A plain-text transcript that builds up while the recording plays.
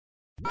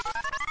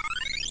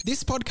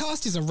This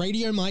podcast is a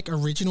Radio Mike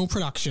original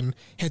production.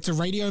 Head to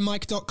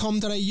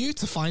radiomike.com.au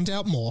to find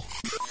out more.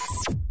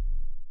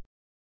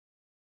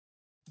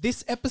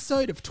 This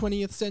episode of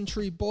 20th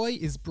Century Boy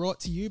is brought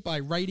to you by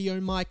Radio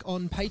Mike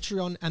on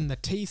Patreon and the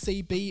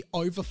TCB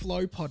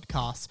Overflow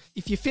podcast.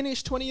 If you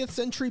finish 20th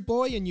Century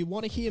Boy and you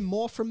want to hear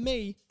more from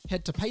me,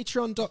 head to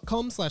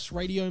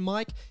patreon.com/Radio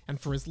Mike, and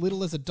for as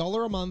little as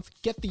 $1 a month,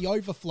 get the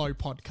Overflow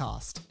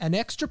podcast, an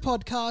extra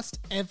podcast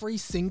every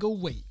single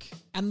week.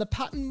 And the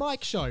Pat and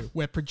Mike Show,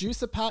 where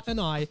producer Pat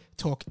and I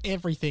talk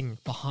everything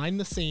behind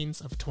the scenes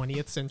of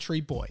 20th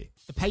Century Boy.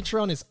 The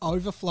Patreon is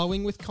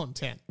overflowing with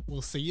content.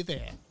 We'll see you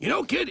there. You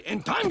know, kid,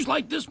 in times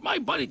like this, my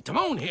buddy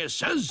Timon here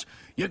says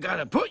you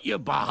gotta put your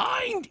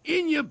behind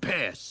in your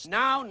pants.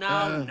 No.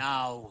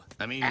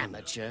 I mean...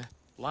 Amateur.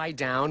 Lie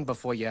down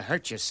before you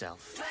hurt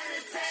yourself.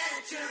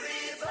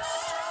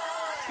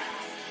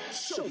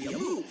 So you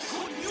move.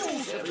 Good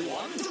news,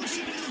 everyone.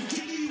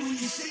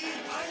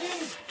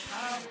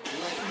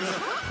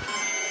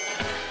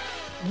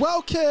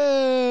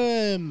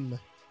 Welcome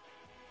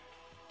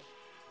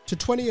to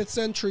 20th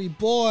Century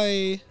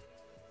Boy.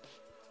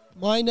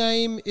 My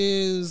name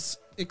is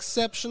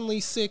exceptionally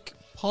sick,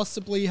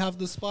 possibly have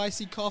the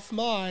spicy cough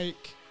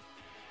Mike.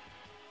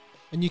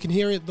 And you can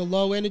hear it, the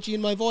low energy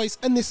in my voice,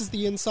 and this is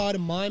the inside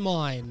of my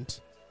mind.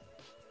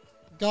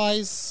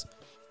 Guys,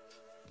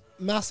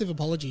 massive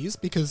apologies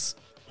because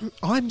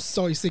I'm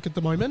so sick at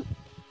the moment.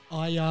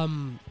 I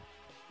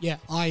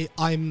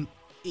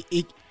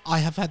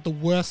have had the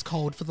worst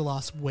cold for the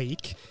last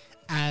week,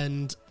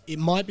 and it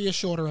might be a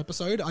shorter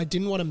episode. I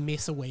didn't want to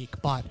miss a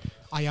week, but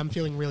I am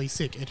feeling really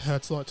sick. It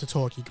hurts a lot to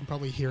talk. You can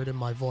probably hear it in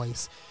my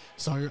voice.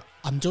 So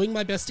I'm doing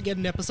my best to get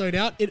an episode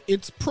out.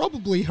 It's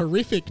probably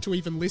horrific to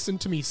even listen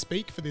to me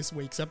speak for this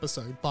week's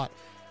episode, but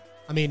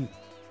I mean,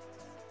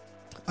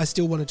 I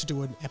still wanted to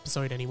do an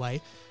episode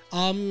anyway.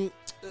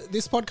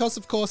 This podcast,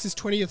 of course, is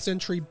 20th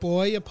Century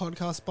Boy, a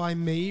podcast by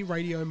me,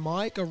 Radio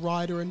Mike, a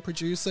writer and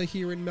producer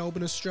here in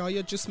Melbourne,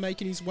 Australia, just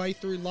making his way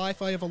through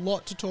life. I have a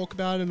lot to talk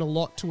about and a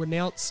lot to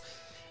announce,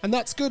 and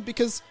that's good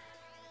because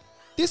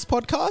this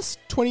podcast,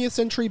 20th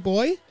Century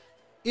Boy,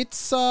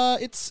 it's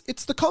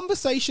the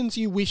conversations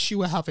you wish you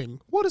were having.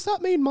 What does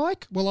that mean,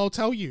 Mike? Well, I'll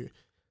tell you.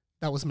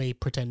 That was me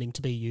pretending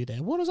to be you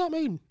there. What does that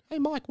mean? Hey,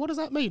 Mike, what does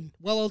that mean?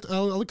 Well,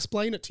 I'll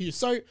explain it to you.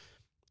 So,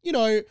 you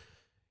know,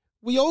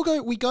 we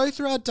go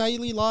through our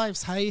daily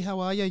lives. Hey, how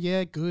are you?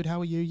 Yeah, good.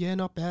 How are you? Yeah,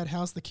 not bad.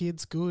 How's the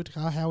kids? Good.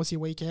 How was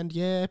your weekend?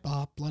 Yeah,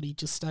 bloody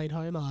just stayed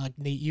home.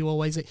 Neat. You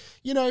always,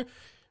 you know,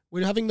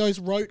 we're having those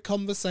rote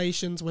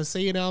conversations. We're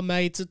seeing our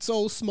mates. It's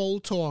all small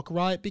talk,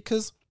 right?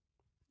 Because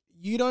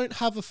you don't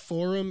have a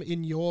forum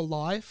in your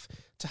life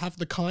to have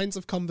the kinds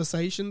of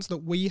conversations that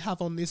we have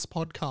on this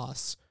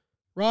podcast,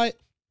 right?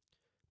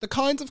 The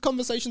kinds of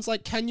conversations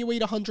like, can you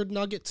eat 100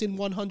 nuggets in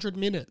 100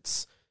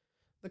 minutes?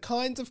 The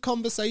kinds of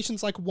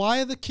conversations like,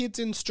 why are the kids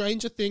in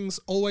Stranger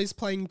Things always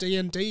playing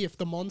D&D if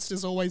the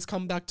monsters always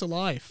come back to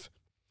life?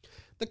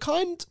 The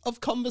kind of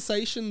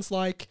conversations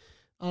like,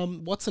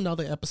 what's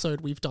another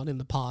episode we've done in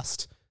the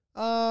past?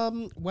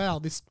 Wow,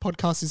 this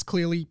podcast is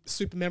clearly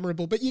super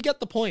memorable, but you get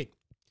the point.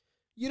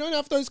 You don't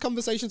have those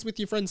conversations with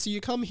your friends, so you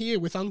come here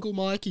with Uncle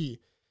Mikey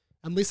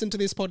and listen to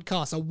this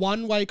podcast, a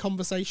one-way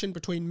conversation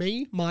between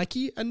me,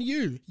 Mikey, and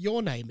you,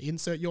 your name.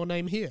 Insert your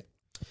name here.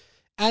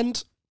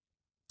 And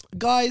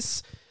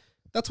guys,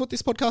 that's what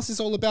this podcast is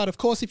all about. Of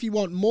course, if you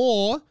want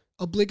more,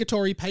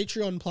 obligatory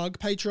Patreon plug,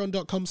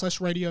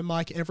 patreon.com/Radio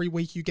Mike. Every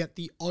week you get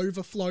the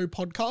Overflow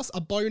podcast, a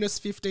bonus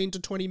 15 to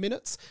 20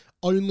 minutes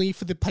only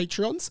for the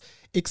Patreons,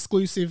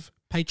 exclusive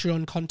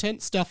Patreon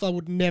content, stuff I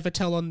would never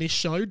tell on this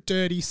show,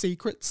 dirty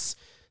secrets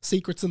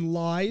and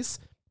lies.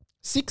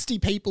 60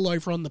 people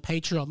over on the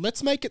Patreon.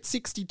 Let's make it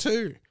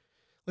 62.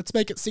 Let's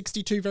make it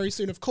 62 very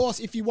soon. Of course,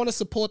 if you want to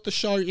support the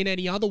show in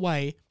any other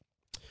way,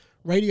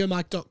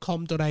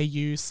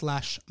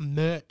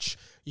 radiomike.com.au/merch.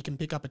 You can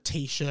pick up a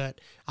t-shirt,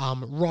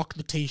 rock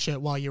the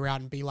t-shirt while you're out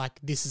and be like,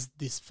 this is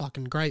this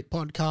fucking great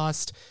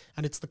podcast,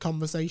 and it's the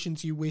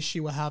conversations you wish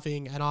you were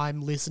having, and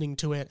I'm listening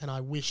to it, and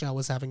I wish I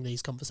was having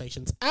these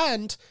conversations.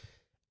 And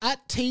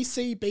at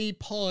TCB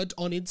Pod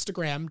on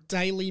Instagram,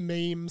 daily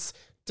memes,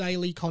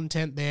 daily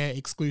content there,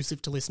 exclusive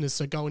to listeners,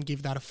 so go and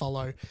give that a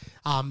follow.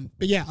 But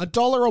yeah,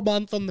 $1 a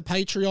month on the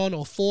Patreon,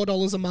 or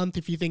 $4 a month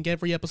if you think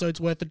every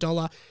episode's worth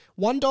 $1.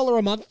 $1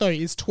 a month, though,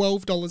 is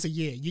 $12 a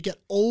year. You get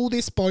all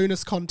this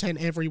bonus content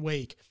every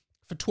week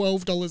for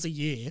 $12 a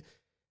year,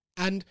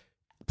 and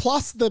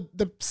plus the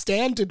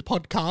standard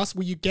podcast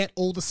where you get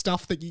all the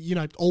stuff that, you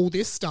know, all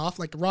this stuff,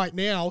 like right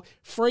now,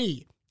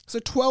 free. So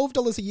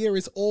 $12 a year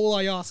is all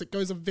I ask. It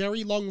goes a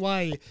very long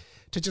way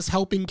to just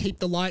helping keep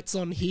the lights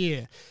on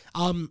here.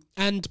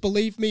 And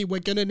believe me,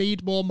 we're going to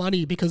need more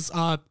money because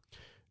I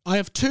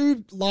have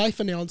 2 life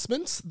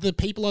announcements. The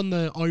people on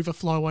the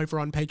Overflow over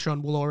on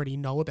Patreon will already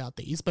know about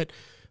these. But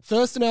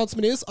first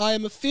announcement is I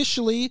am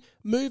officially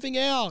moving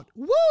out.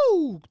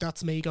 Woo!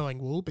 That's me going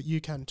woo, but you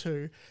can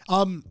too.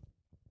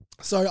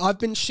 So I've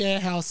been share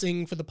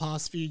housing for the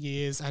past few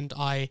years, and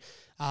I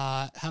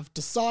have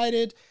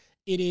decided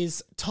it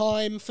is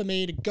time for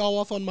me to go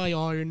off on my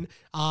own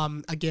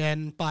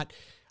again, but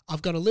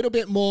I've got a little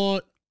bit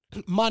more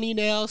money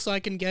now, so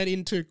I can get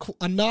into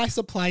a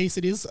nicer place.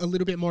 It is a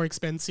little bit more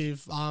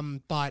expensive,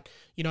 but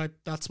you know,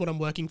 that's what I'm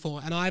working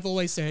for. And I've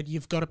always said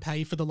you've got to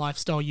pay for the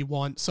lifestyle you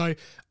want. So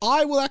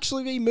I will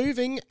actually be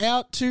moving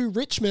out to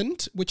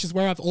Richmond, which is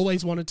where I've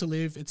always wanted to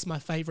live. It's my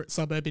favorite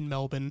suburb in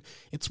Melbourne.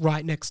 It's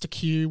right next to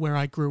Kew, where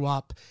I grew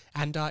up,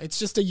 and it's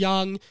just a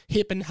young,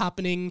 hip and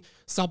happening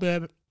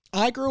suburb.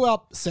 I grew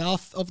up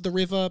south of the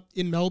river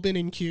in Melbourne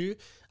in Kew,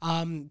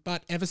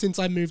 but ever since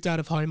I moved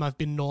out of home, I've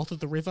been north of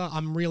the river.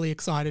 I'm really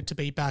excited to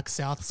be back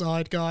south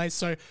side, guys.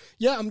 So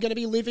yeah, I'm going to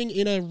be living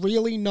in a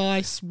really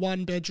nice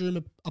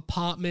one-bedroom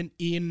apartment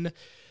in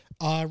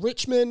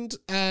Richmond,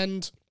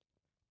 and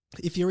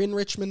if you're in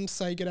Richmond,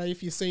 say g'day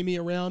if you see me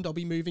around. I'll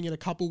be moving in a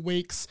couple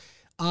weeks.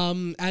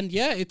 And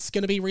yeah, it's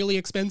going to be really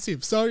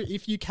expensive. So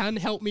if you can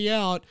help me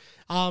out,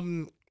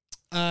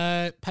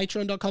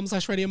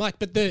 patreon.com/Radio Mike.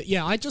 But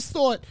I just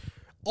thought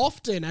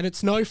often, and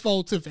it's no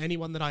fault of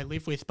anyone that I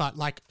live with, but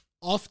like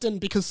often,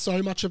 because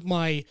so much of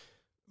my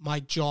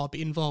job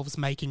involves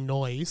making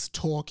noise,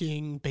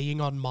 talking,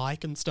 being on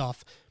mic and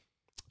stuff,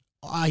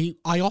 I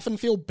often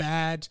feel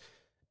bad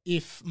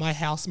if my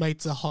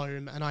housemates are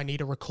home and I need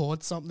to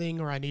record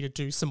something or I need to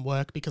do some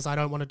work, because I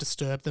don't want to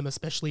disturb them,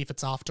 especially if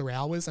it's after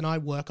hours, and I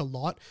work a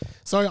lot.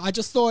 So I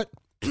just thought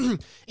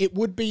it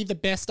would be the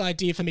best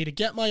idea for me to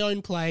get my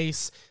own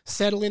place,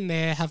 settle in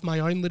there, have my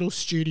own little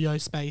studio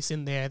space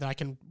in there that I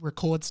can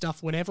record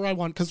stuff whenever I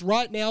want. Because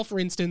right now, for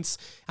instance,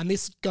 and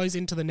this goes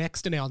into the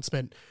next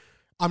announcement,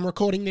 I'm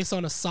recording this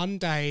on a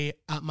Sunday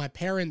at my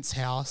parents'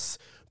 house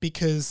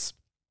because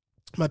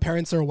my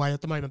parents are away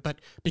at the moment, but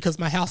because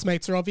my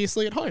housemates are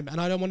obviously at home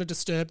and I don't want to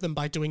disturb them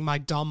by doing my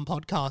dumb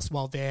podcast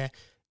while they're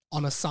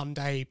on a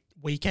Sunday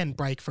weekend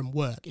break from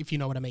work, if you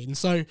know what I mean.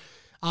 So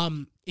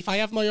if I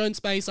have my own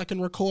space, I can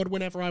record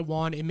whenever I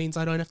want. It means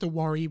I don't have to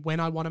worry when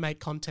I want to make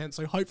content.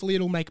 So hopefully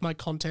it'll make my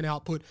content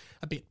output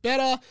a bit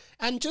better.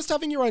 And just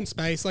having your own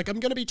space, like I'm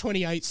going to be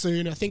 28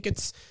 soon. I think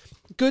it's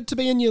good to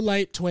be in your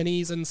late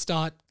 20s and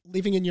start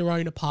living in your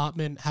own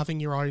apartment, having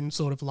your own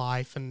sort of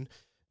life, and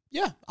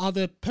yeah,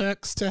 other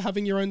perks to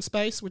having your own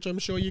space, which I'm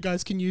sure you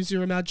guys can use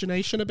your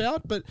imagination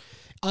about. But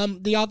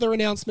the other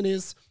announcement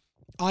is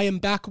I am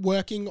back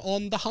working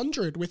on The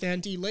 100 with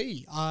Andy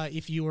Lee.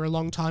 If you were a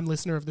long-time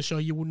listener of the show,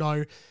 you will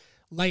know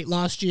late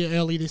last year,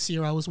 early this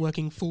year, I was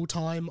working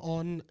full-time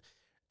on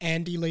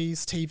Andy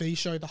Lee's TV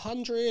show The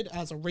 100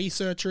 as a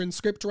researcher and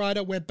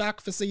scriptwriter. We're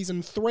back for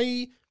season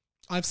 3.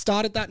 I've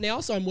started that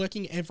now, so I'm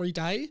working every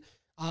day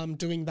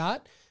doing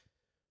that.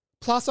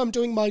 Plus, I'm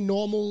doing my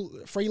normal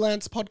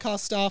freelance podcast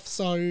stuff,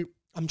 so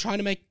I'm trying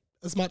to make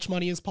as much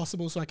money as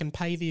possible so I can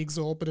pay the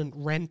exorbitant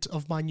rent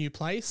of my new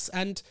place.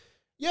 And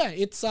yeah,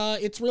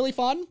 it's really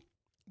fun.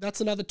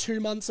 That's another 2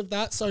 months of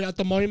that. So at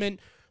the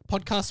moment,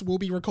 podcasts will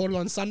be recorded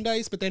on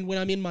Sundays, but then when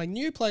I'm in my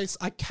new place,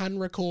 I can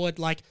record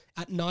like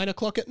at 9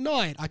 o'clock at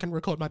night. I can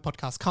record my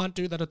podcast. Can't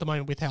do that at the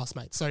moment with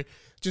housemates. So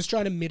just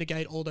trying to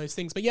mitigate all those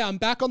things. But yeah, I'm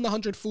back on The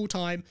 100 full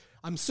time.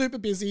 I'm super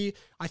busy.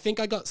 I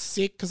think I got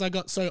sick because I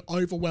got so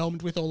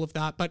overwhelmed with all of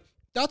that. But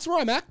that's where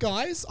I'm at,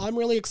 guys. I'm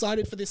really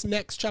excited for this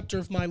next chapter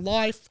of my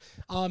life.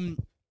 And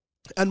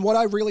what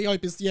I really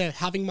hope is, yeah,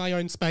 having my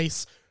own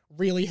space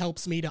really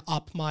helps me to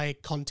up my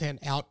content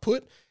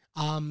output.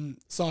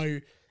 So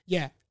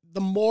yeah,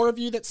 the more of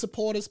you that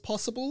support as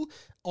possible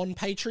on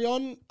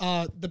Patreon,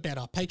 the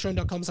better.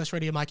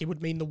 Patreon.com/Radio Mike. It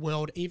would mean the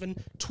world.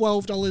 Even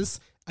 $12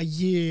 a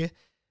year,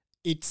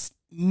 it's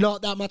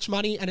not that much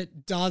money, and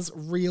it does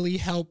really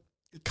help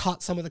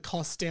cut some of the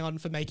costs down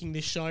for making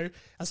this show,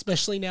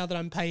 especially now that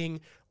I'm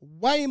paying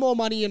way more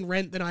money in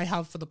rent than I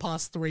have for the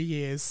past 3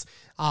 years,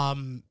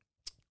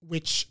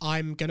 which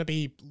I'm going to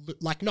be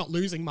like not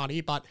losing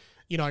money, but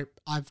you know,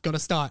 I've got to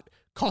start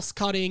cost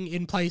cutting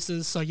in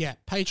places. So yeah,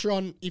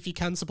 Patreon, if you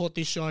can support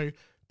this show,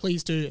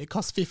 please do. It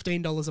costs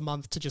 $15 a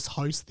month to just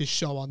host this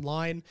show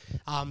online.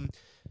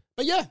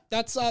 But yeah,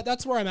 that's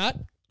where I'm at.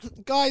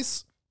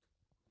 Guys,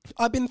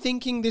 I've been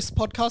thinking this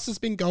podcast has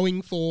been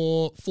going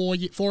for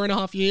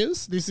 4.5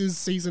 years. This is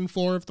season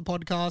 4 of the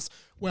podcast.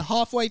 We're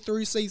halfway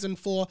through season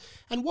 4.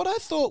 And what I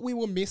thought we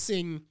were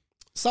missing,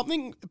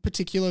 something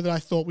particular that I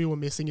thought we were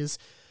missing is,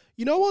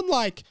 you know, on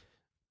like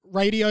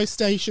radio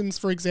stations,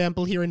 for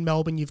example, here in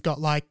Melbourne, you've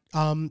got like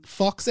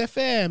Fox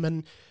FM,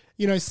 and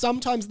you know,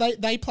 sometimes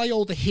they play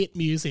all the hit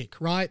music,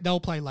 right? They'll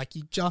play like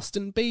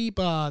Justin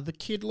Bieber, The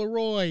Kid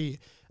Laroi,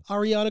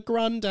 Ariana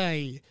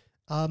Grande.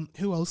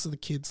 Who else are the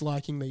kids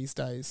liking these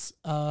days?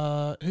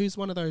 Who's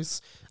one of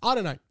those? I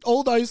don't know.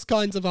 All those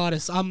kinds of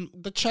artists.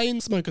 The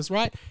Chainsmokers,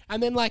 right?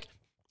 And then like,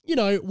 you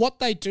know, what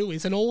they do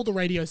is, and all the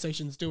radio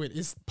stations do it,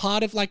 is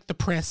part of like the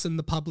press and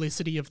the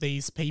publicity of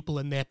these people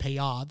and their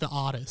PR, the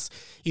artists,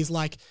 is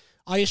like,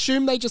 I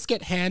assume they just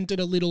get handed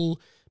a little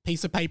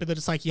piece of paper that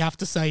it's like, you have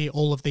to say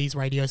all of these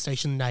radio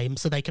station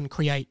names so they can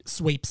create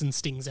sweeps and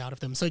stings out of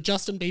them. So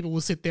Justin Bieber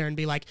will sit there and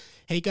be like,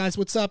 hey guys,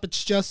 what's up?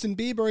 It's Justin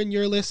Bieber and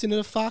you're listening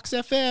to Fox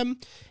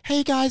FM.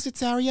 Hey guys,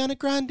 it's Ariana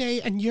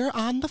Grande and you're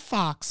on the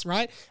Fox,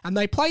 right? And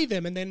they play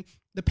them, and then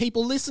the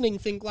people listening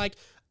think like,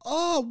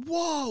 oh,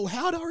 whoa,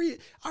 how did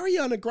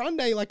Ariana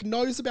Grande like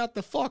knows about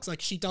the Fox? Like,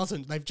 she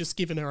doesn't. They've just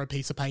given her a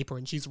piece of paper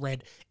and she's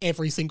read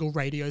every single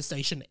radio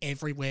station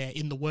everywhere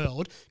in the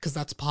world because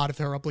that's part of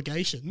her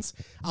obligations.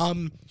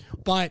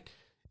 But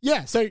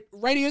yeah, so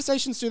radio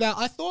stations do that.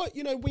 I thought,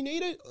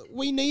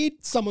 we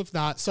need some of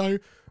that. So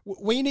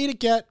we need to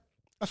get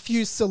a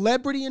few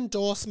celebrity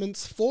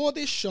endorsements for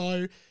this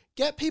show.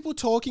 Get people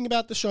talking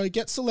about the show,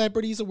 get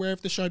celebrities aware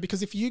of the show,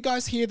 because if you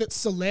guys hear that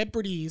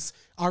celebrities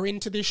are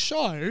into this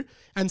show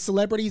and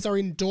celebrities are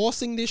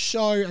endorsing this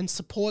show and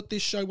support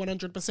this show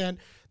 100%,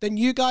 then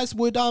you guys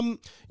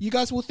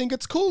will think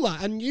it's cooler.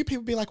 And you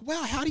people be like,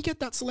 wow, how do you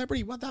get that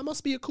celebrity? Well, that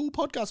must be a cool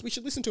podcast. We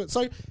should listen to it.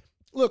 So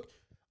look,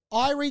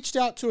 I reached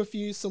out to a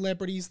few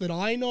celebrities that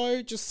I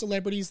know, just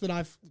celebrities that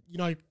I've,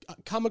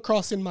 come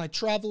across in my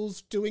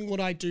travels, doing what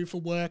I do for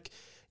work.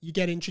 You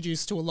get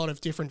introduced to a lot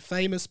of different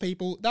famous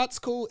people. That's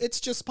cool. It's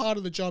just part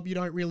of the job. You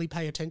don't really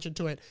pay attention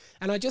to it.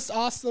 And I just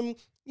asked them,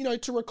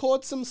 to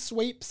record some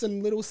sweeps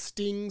and little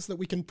stings that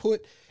we can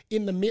put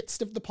in the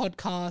midst of the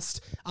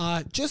podcast,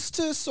 just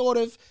to sort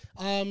of,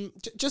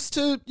 just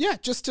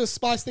to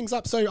spice things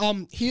up.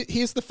 So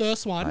here's the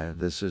first one. Hi,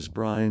 this is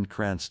Bryan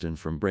Cranston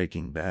from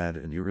Breaking Bad,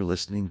 and you are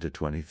listening to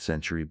 20th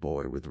Century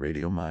Boy with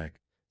Radio Mike.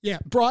 Yeah,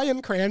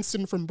 Bryan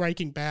Cranston from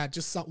Breaking Bad,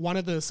 just one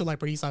of the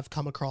celebrities I've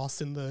come across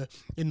in the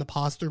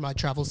past through my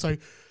travels. So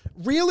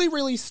really,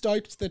 really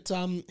stoked that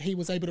he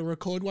was able to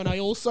record one. I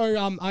also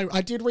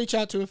I did reach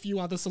out to a few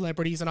other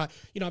celebrities, and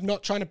I'm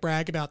not trying to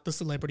brag about the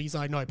celebrities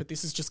I know, but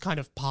this is just kind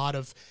of part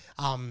of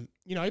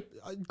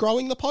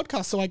growing the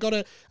podcast. So I got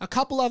a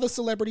couple other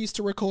celebrities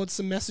to record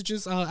some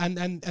messages,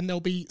 and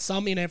there'll be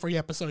some in every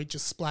episode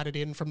just splattered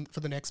in for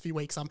the next few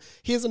weeks.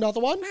 Here's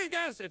another one. Hey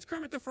guys, it's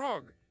Kermit the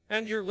Frog.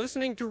 And you're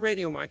listening to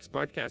Radio Mike's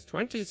podcast,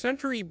 20th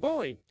Century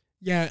Boy.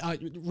 Yeah,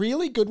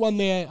 really good one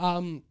there.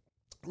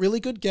 Really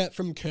good get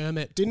from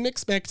Kermit. Didn't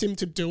expect him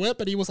to do it,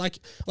 but he was like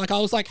I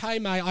was like, hey,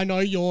 mate, I know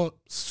you're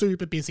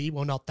super busy.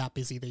 Well, not that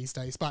busy these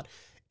days, but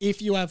if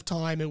you have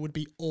time, it would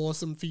be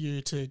awesome for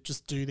you to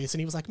just do this.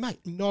 And he was like, mate,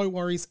 no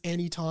worries,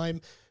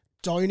 anytime.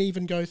 Don't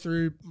even go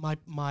through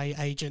my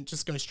agent.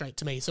 Just go straight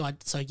to me. So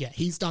yeah,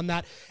 he's done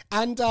that.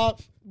 And,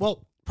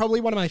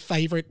 probably one of my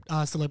favorite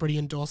celebrity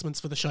endorsements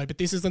for the show, but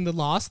this isn't the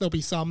last. There'll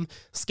be some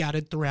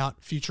scattered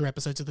throughout future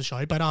episodes of the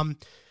show, but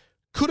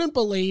couldn't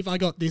believe I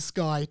got this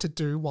guy to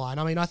do one.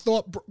 I mean, I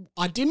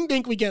didn't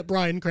think we'd get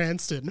Bryan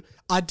Cranston.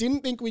 I didn't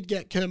think we'd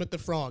get Kermit the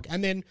Frog.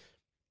 And then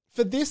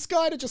for this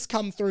guy to just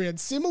come through and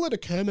similar to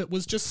Kermit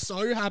was just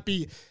so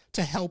happy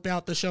to help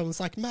out the show. It's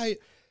like, mate,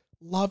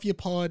 love your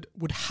pod,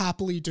 would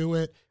happily do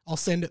it. I'll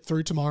send it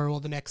through tomorrow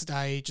or the next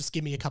day. Just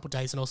give me a couple of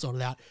days and I'll sort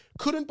it out.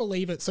 Couldn't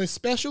believe it. So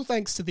special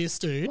thanks to this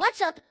dude. What's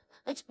up?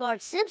 It's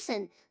Bart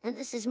Simpson, and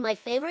this is my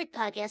favorite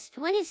podcast,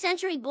 20th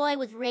Century Boy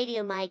with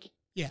Radio Mike.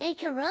 Yeah. Hey,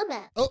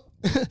 caramba. Oh,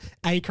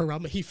 hey,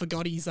 caramba. He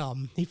forgot his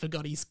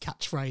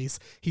catchphrase,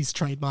 his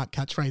trademark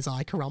catchphrase,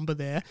 ay caramba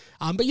there.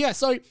 But yeah,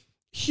 so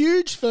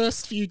huge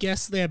first few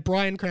guests there.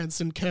 Bryan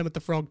Cranston, Kermit the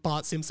Frog,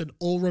 Bart Simpson,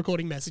 all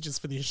recording messages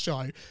for this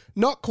show.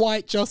 Not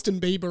quite Justin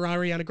Bieber,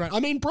 Ariana Grande.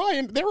 I mean,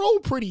 Brian, they're all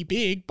pretty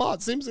big.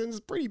 Bart Simpson's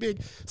pretty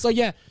big. So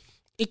yeah,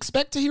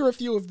 expect to hear a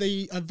few of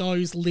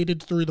those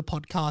littered through the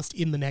podcast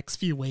in the next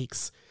few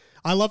weeks.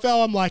 I love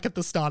how I'm like at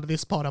the start of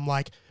this pod, I'm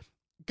like,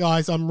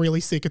 guys, I'm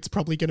really sick. It's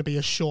probably going to be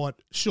a short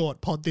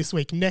pod this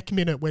week. Neck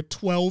minute, we're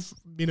 12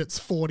 minutes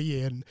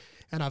 40 in,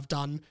 and I've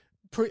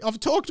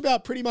talked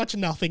about pretty much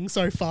nothing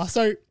so far.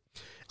 So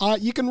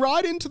you can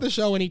write into the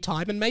show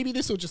anytime, and maybe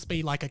this will just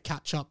be like a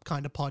catch-up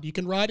kind of pod. You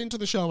can write into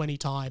the show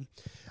anytime.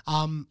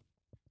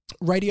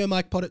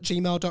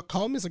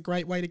 RadioMikePod@gmail.com is a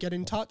great way to get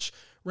in touch.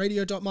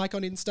 Radio.Mike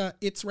on Insta.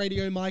 It's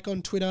Radio Mike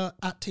on Twitter.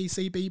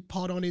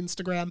 @TCBpod on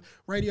Instagram.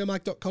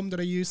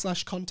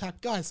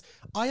 RadioMike.com.au/contact. Guys,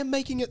 I am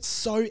making it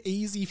so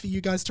easy for you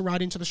guys to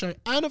write into the show.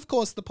 And, of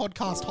course, the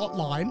podcast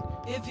hotline.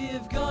 If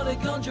you've got a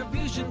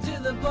contribution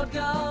to the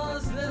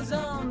podcast, there's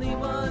only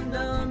one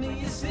number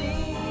you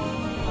see.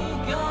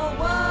 Go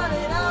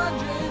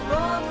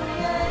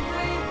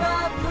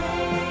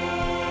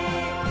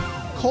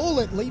 1-800-438-353. Call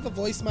it, leave a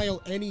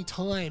voicemail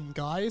anytime,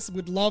 guys.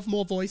 Would love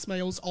more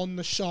voicemails on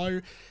the show.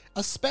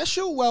 A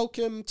special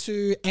welcome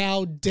to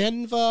our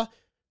Denver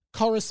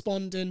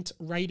correspondent,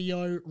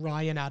 Radio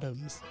Ryan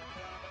Adams.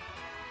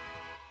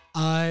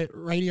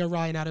 Radio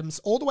Ryan Adams,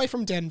 all the way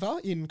from Denver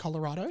in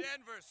Colorado.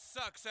 Denver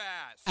sucks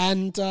ass.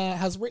 And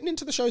has written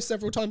into the show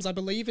several times. I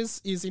believe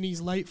is in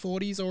his late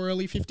 40s or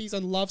early 50s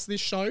and loves this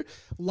show.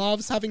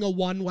 Loves having a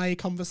one-way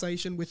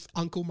conversation with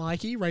Uncle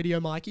Mikey, Radio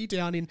Mikey,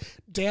 down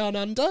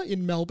under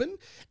in Melbourne.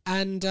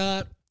 And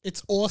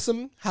it's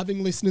awesome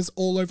having listeners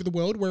all over the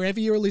world, wherever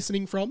you're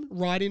listening from,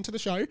 right into the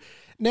show.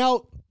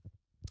 Now,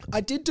 I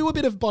did do a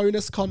bit of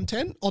bonus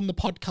content on the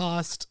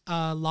podcast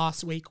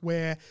last week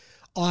where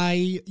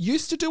I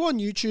used to do on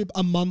YouTube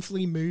a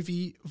monthly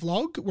movie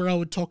vlog where I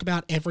would talk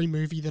about every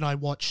movie that I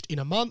watched in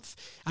a month,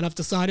 and I've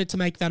decided to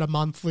make that a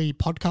monthly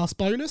podcast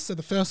bonus. So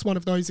the first one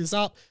of those is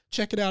up.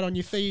 Check it out on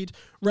your feed.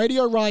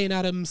 Radio Ryan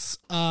Adams,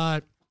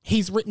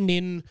 he's written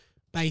in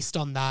based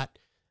on that.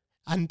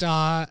 And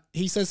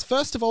he says,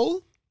 first of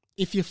all,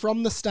 if you're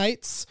from the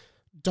States,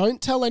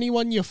 don't tell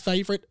anyone your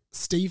favorite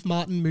Steve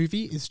Martin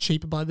movie is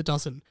Cheaper by the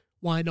Dozen.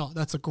 Why not?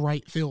 That's a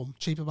great film.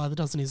 Cheaper by the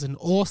Dozen is an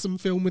awesome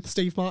film with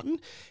Steve Martin.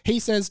 He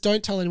says,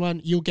 don't tell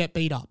anyone, you'll get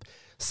beat up.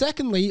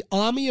 Secondly,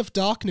 Army of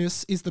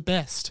Darkness is the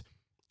best.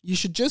 You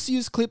should just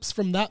use clips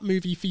from that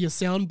movie for your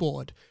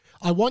soundboard.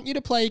 I want you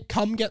to play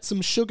Come Get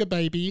Some Sugar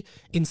Baby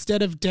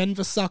instead of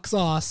Denver Sucks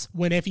Ass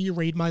whenever you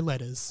read my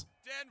letters.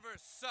 Denver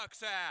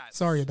sucks ass.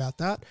 Sorry about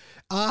that.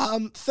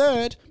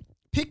 Third,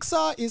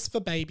 Pixar is for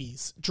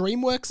babies.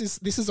 DreamWorks is,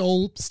 this is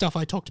all stuff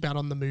I talked about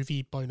on the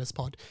movie bonus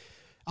pod.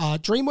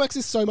 DreamWorks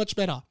is so much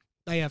better.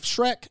 They have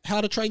Shrek,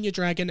 How to Train Your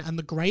Dragon, and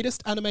the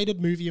greatest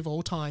animated movie of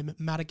all time,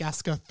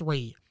 Madagascar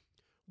 3.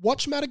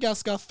 Watch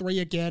Madagascar 3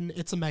 again,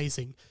 it's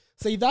amazing.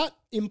 See, that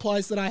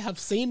implies that I have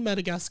seen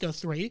Madagascar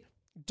 3.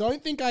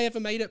 Don't think I ever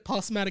made it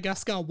past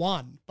Madagascar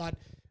 1, but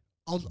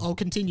I'll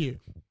continue.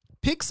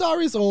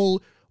 Pixar is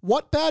all,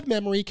 what bad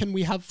memory can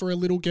we have for a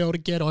little girl to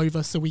get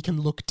over so we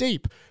can look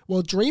deep?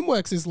 Well,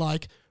 DreamWorks is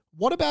like,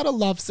 what about a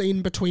love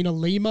scene between a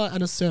lemur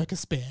and a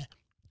circus bear?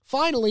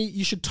 Finally,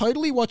 you should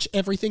totally watch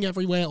Everything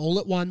Everywhere All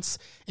at Once.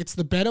 It's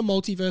the better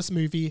multiverse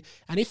movie.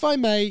 And if I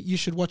may, you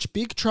should watch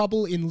Big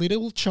Trouble in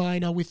Little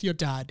China with your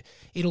dad.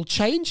 It'll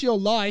change your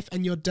life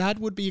and your dad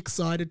would be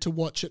excited to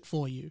watch it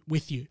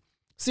with you.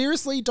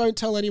 Seriously, don't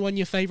tell anyone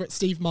your favorite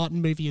Steve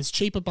Martin movie is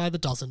Cheaper by the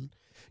Dozen.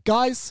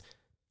 Guys,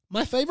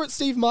 my favorite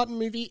Steve Martin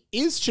movie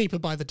is Cheaper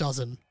by the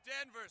Dozen.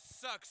 Denver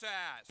sucks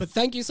ass. But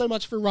thank you so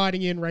much for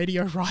writing in,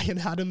 Radio Ryan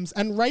Adams.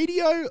 And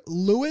Radio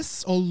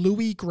Lewis or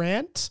Louis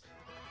Grant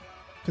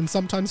can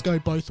sometimes go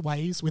both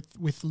ways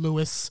with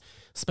Lewis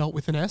spelt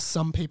with an S.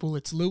 Some people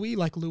it's Louis,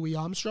 like Louis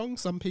Armstrong.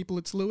 Some people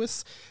it's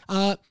Lewis.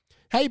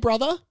 Hey,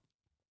 brother.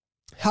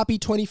 Happy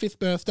 25th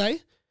birthday.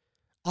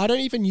 I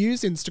don't even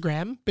use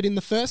Instagram, but in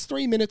the first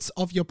 3 minutes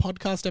of your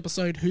podcast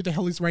episode, Who the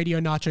Hell is Radio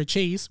Nacho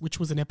Cheese, which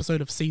was an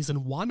episode of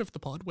season 1 of the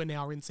pod, we're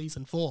now in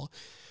season 4,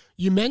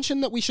 you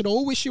mentioned that we should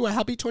all wish you a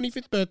happy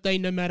 25th birthday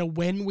no matter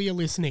when we are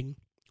listening.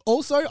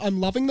 Also,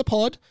 I'm loving the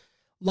pod.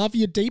 Love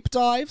your deep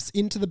dives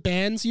into the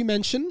bands you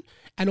mention,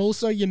 and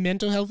also your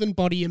mental health and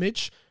body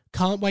image.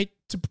 Can't wait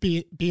to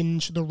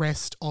binge the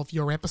rest of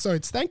your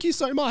episodes. Thank you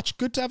so much.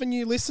 Good to have a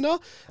new listener.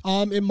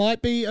 It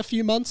might be a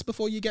few months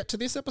before you get to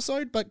this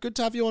episode, but good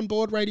to have you on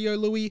board, Radio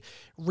Louie.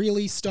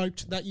 Really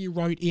stoked that you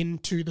wrote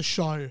into the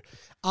show.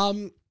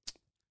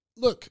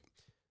 Look,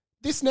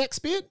 this next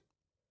bit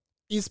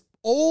is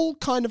all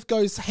kind of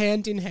goes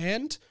hand in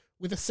hand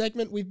with a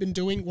segment we've been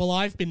doing, well,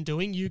 I've been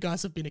doing, you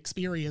guys have been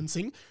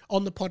experiencing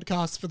on the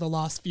podcast for the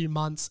last few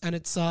months, and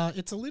it's a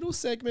little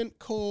segment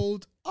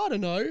called, I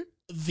don't know,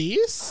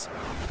 this?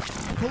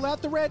 Pull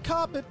out the red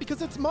carpet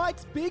because it's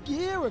Mike's big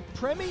year of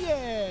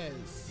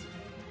premieres.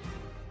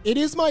 It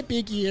is my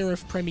big year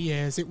of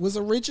premieres. It was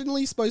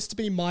originally supposed to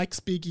be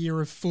Mike's big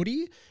year of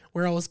footy,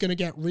 where I was going to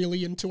get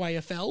really into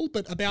AFL,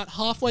 but about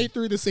halfway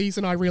through the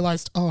season I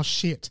realised, oh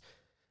shit,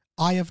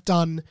 I have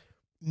done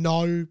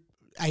no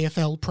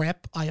AFL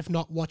prep. I have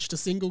not watched a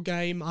single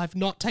game. I've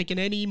not taken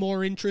any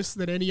more interest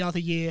than any other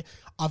year.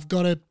 I've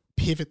got to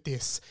pivot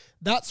this.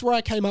 That's where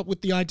I came up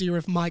with the idea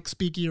of Mike's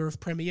big year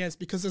of premieres,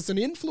 because as an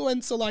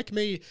influencer like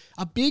me,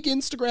 a big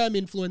Instagram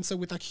influencer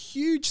with a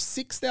huge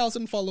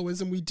 6,000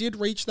 followers, and we did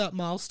reach that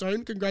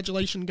milestone.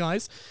 Congratulations,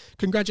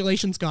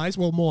 guys.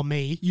 Well, more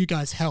me. You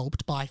guys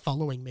helped by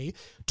following me.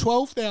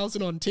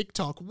 12,000 on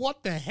TikTok.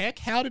 What the heck?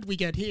 How did we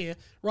get here?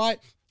 Right?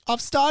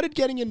 I've started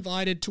getting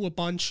invited to a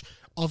bunch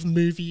of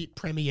movie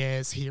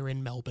premieres here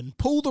in Melbourne.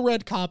 Pull the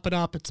red carpet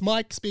up. It's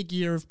Mike's big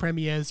year of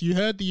premieres. You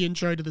heard the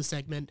intro to the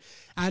segment.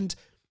 And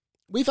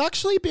we've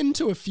actually been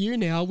to a few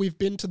now. We've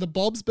been to the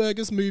Bob's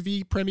Burgers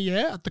movie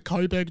premiere at the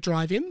Coburg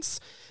Drive-Ins.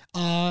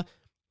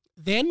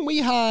 Then we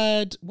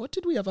had... What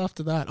did we have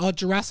after that? Oh,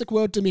 Jurassic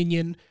World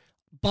Dominion,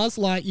 Buzz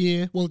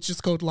Lightyear. Well, it's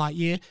just called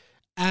Lightyear.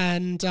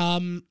 And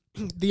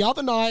the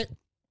other night,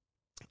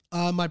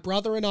 my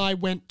brother and I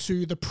went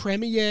to the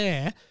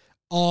premiere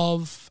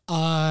of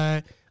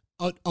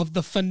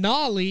the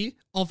finale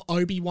of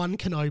Obi-Wan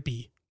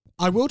Kenobi.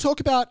 I will talk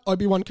about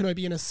Obi-Wan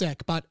Kenobi in a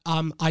sec, but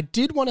I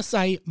did want to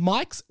say,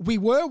 we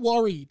were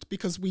worried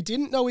because we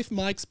didn't know if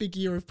Mike's big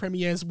year of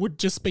premieres would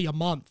just be a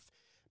month,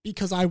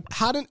 because I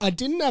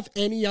didn't have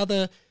any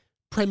other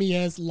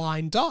premieres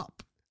lined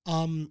up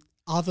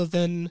other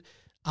than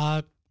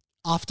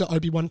after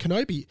Obi-Wan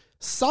Kenobi.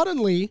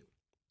 Suddenly,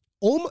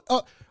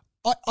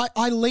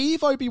 I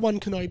leave Obi-Wan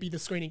Kenobi the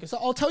screening. So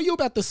I'll tell you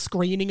about the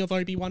screening of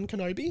Obi-Wan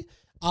Kenobi.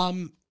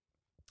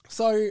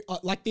 So,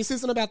 this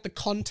isn't about the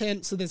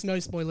content, so there's no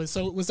spoilers.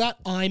 So it was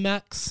at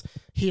IMAX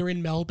here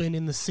in Melbourne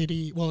in the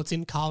city. Well, it's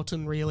in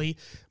Carlton, really.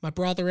 My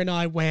brother and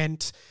I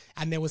went,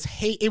 and it was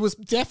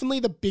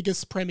definitely the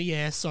biggest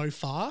premiere so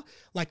far.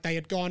 Like, they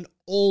had gone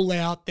all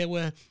out. There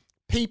were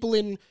people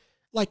in,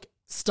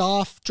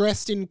 staff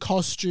dressed in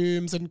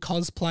costumes and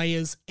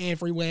cosplayers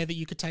everywhere that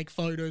you could take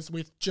photos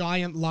with,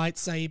 giant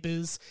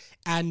lightsabers,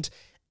 and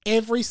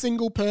every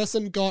single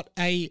person got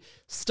a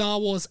Star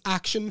Wars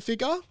action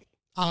figure.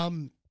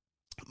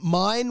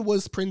 Mine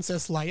was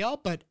Princess Leia,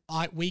 but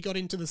we got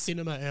into the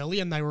cinema early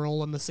and they were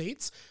all on the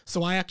seats.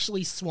 So I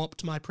actually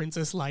swapped my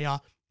Princess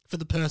Leia for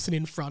the person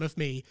in front of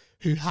me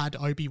who had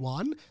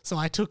Obi-Wan. So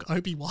I took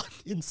Obi-Wan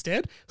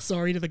instead.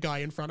 Sorry to the guy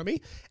in front of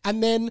me.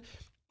 And then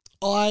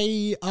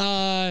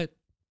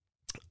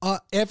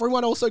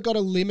everyone also got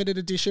a limited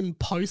edition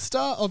poster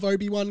of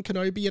Obi-Wan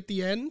Kenobi at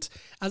the end,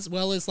 as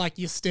well as like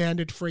your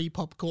standard free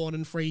popcorn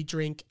and free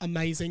drink.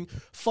 Amazing.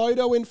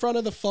 Photo in front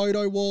of the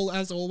photo wall,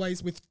 as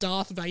always, with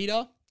Darth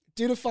Vader.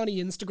 Did a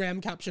funny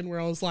Instagram caption where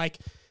I was like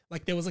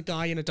there was a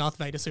guy in a Darth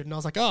Vader suit and I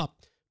was like, oh,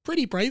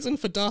 pretty brazen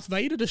for Darth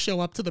Vader to show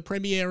up to the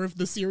premiere of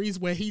the series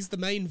where he's the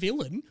main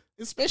villain,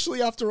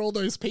 especially after all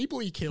those people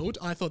he killed.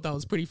 I thought that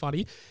was pretty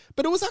funny.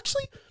 But it was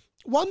actually,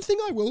 one thing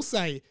I will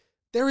say,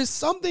 there is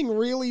something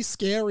really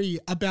scary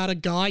about a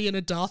guy in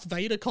a Darth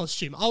Vader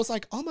costume. I was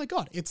like, oh my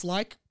God, it's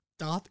like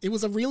it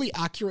was a really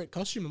accurate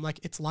costume. I'm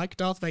like, it's like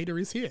Darth Vader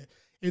is here.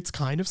 It's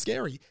kind of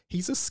scary.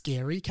 He's a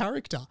scary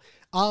character.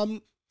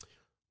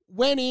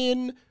 Went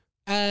in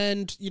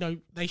and,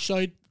 they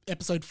showed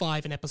episode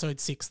 5 and episode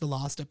 6, the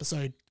last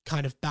episode,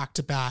 kind of back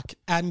to back.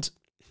 And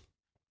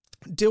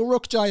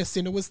Dilruk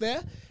Jayasena was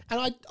there.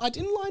 And I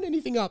didn't line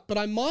anything up, but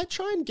I might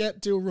try and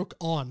get Dilruk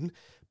on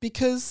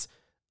because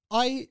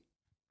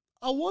Dilruk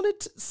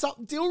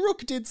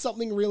did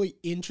something really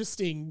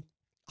interesting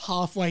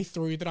halfway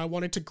through that I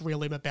wanted to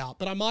grill him about,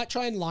 but I might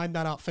try and line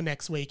that up for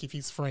next week if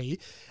he's free.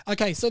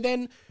 Okay, so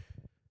then,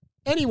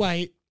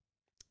 anyway,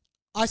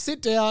 I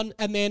sit down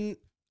and then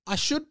I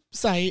should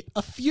say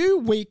a few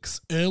weeks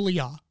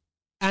earlier,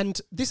 and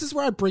this is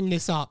where I bring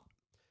this up.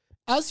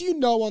 As you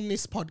know on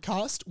this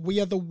podcast,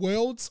 we are the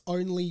world's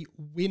only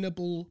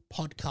winnable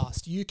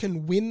podcast. You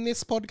can win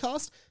this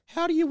podcast.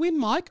 How do you win,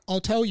 Mike?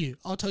 I'll tell you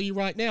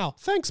right now.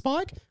 Thanks,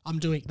 Mike.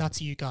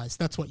 That's you guys.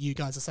 That's what you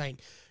guys are saying.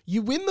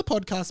 You win the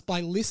podcast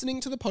by listening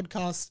to the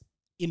podcast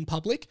in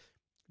public.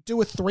 Do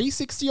a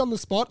 360 on the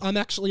spot. I'm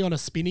actually on a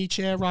spinny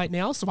chair right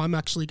now, so I'm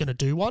actually going to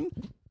do one.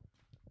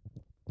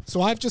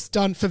 So I've just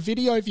done, for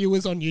video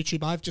viewers on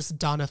YouTube, I've just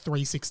done a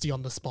 360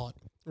 on the spot,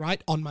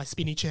 right? On my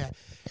spinny chair.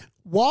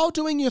 While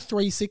doing your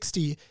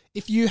 360,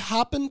 if you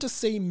happen to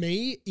see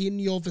me in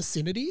your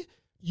vicinity,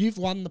 you've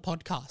won the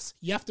podcast.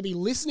 You have to be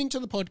listening to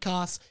the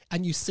podcast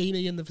and you see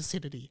me in the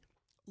vicinity.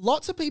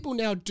 Lots of people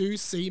now do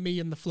see me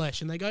in the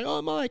flesh and they go,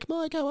 oh, Mike,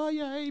 how are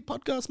you? Hey,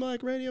 podcast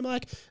Mike, radio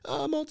Mike,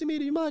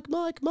 multimedia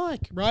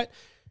Mike, right?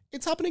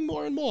 It's happening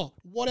more and more.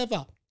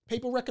 Whatever.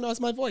 People recognize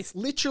my voice.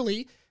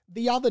 Literally,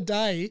 the other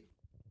day,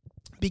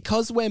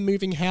 because we're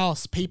moving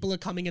house, people are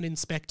coming and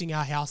inspecting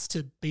our house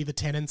to be the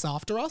tenants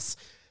after us.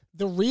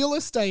 The real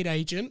estate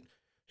agent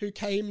who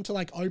came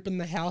to open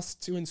the house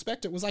to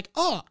inspect it was like,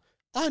 oh,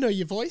 I know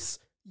your voice.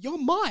 You're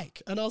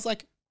Mike. And I was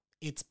like,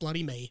 it's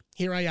bloody me.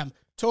 Here I am.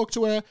 Talk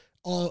to her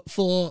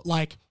for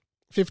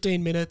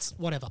 15 minutes,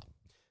 whatever.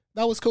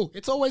 That was cool.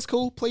 It's always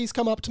cool. Please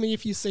come up to me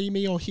if you see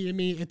me or hear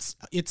me.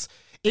 It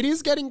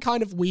is getting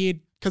kind of weird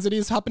because it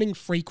is happening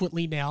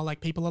frequently now.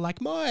 People are like,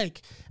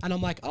 Mike. And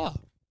I'm like, oh,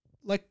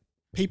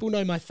 people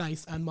know my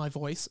face and my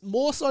voice.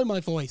 More so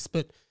my voice,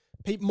 but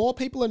more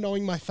people are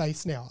knowing my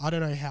face now. I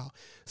don't know how.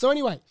 So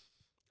anyway,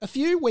 a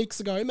few weeks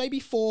ago, maybe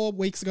 4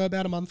 weeks ago,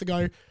 about a month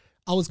ago,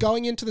 I was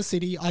going into the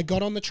city. I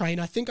got on the train.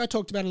 I think I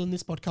talked about it in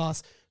this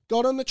podcast.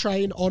 Got on the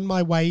train on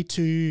my way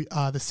to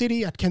the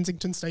city at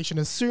Kensington Station.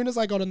 As soon as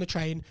I got on the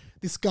train,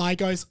 this guy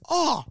goes,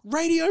 oh,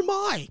 Radio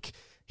Mike.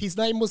 His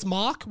name was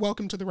Mark.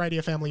 Welcome to the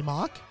radio family,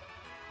 Mark.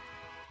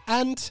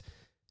 And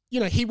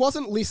he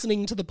wasn't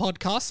listening to the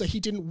podcast, so he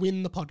didn't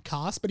win the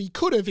podcast, but he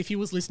could have if he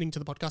was listening to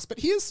the podcast. But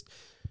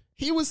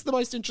here was the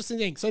most interesting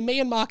thing. So me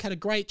and Mark had a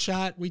great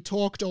chat. We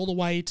talked all the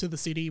way to the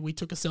city. We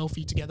took a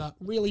selfie together.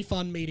 Really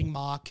fun meeting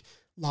Mark.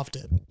 Loved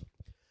it.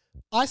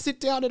 I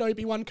sit down at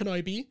Obi-Wan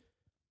Kenobi.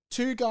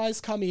 2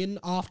 guys come in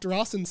after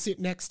us and sit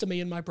next to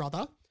me and my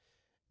brother.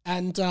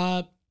 And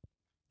I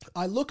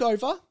look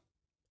over,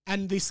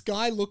 and this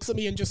guy looks at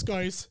me and just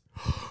goes,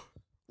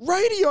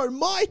 Radio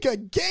Mike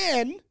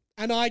again?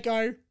 And I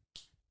go,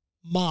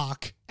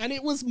 Mark. And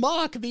it was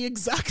Mark, the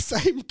exact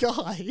same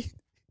guy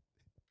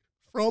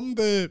from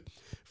the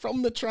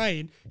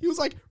train. He was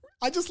like,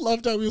 I just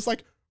loved how he was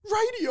like,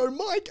 Radio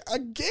Mike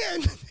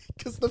again.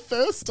 Because the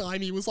first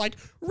time he was like,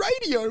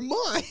 Radio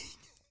Mike.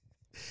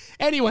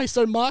 Anyway,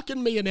 so Mark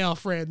and me are now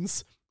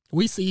friends.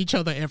 We see each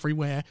other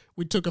everywhere.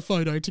 We took a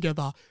photo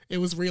together. It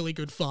was really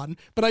good fun.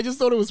 But I just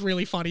thought it was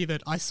really funny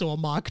that I saw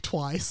Mark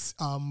twice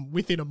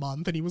within a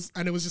month, and it was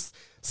just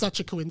such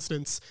a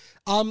coincidence.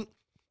 I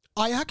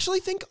actually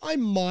think I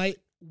might,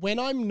 when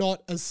I'm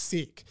not as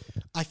sick,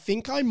 I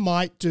think I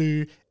might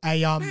do a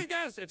Hey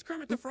guys, it's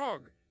Kermit the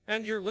Frog,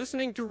 and you're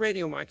listening to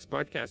Radio Mike's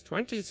podcast,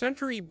 20th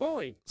Century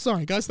Boy.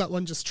 Sorry guys, that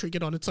one just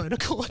triggered on its own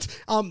accord.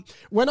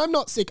 When I'm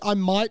not sick, I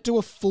might do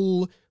a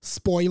full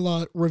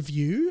spoiler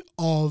review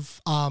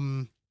of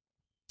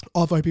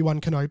Obi-Wan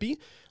Kenobi,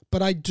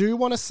 but I do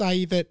want to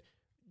say that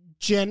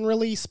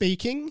generally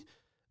speaking,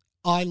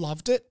 I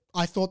loved it.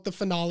 I thought the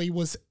finale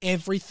was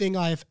everything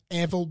I have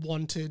ever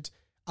wanted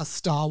a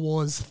Star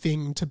Wars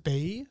thing to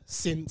be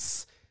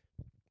since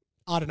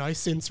I don't know,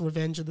 since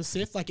Revenge of the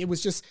Sith. Like, it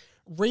was just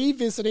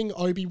revisiting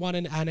Obi-Wan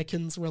and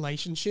Anakin's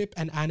relationship,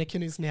 and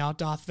Anakin is now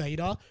Darth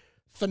Vader.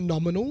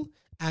 Phenomenal.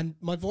 And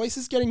my voice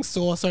is getting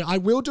sore, so I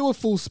will do a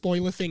full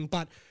spoiler thing,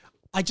 but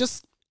I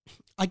guess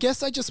I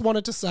just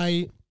wanted to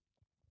say,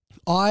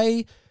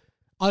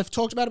 I've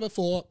talked about it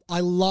before. I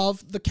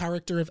love the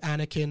character of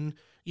Anakin,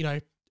 you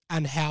know,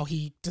 and how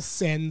he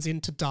descends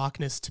into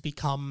darkness to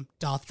become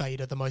Darth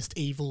Vader, the most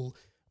evil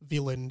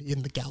villain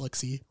in the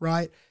galaxy,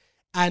 right?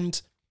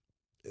 And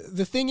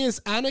the thing is,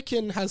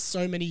 Anakin has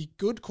so many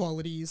good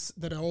qualities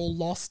that are all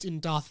lost in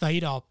Darth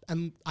Vader.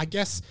 And I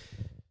guess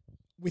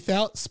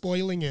without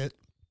spoiling it,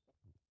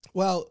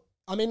 well,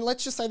 I mean,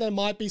 let's just say there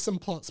might be some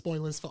plot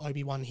spoilers for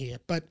Obi-Wan here,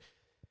 but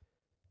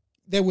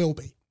there will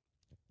be.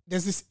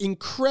 There's this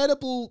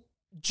incredible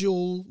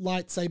dual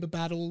lightsaber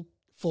battle,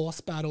 force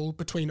battle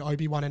between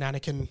Obi-Wan and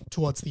Anakin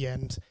towards the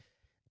end.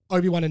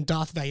 Obi-Wan and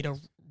Darth Vader,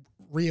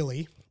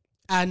 really.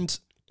 And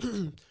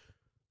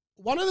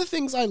one of the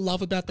things I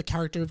love about the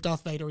character of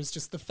Darth Vader is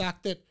just the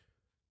fact that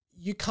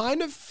you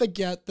kind of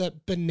forget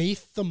that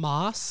beneath the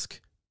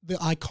mask, the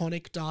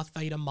iconic Darth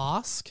Vader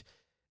mask,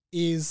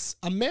 is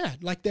a man.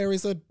 Like, there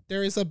is a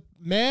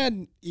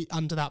man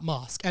under that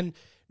mask. And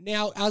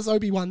now, as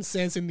Obi-Wan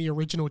says in the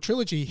original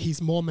trilogy,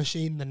 he's more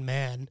machine than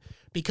man,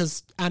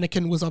 because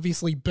Anakin was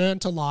obviously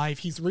burnt alive.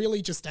 He's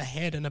really just a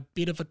head and a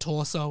bit of a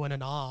torso and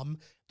an arm.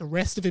 The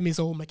rest of him is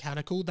all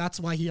mechanical. That's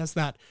why he has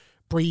that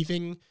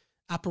breathing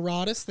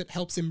apparatus that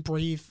helps him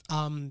breathe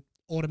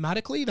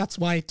automatically. That's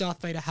why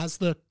Darth Vader has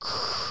the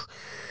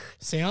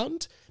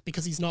sound,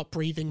 because he's not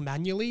breathing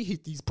manually.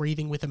 He's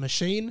breathing with a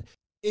machine.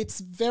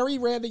 It's very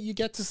rare that you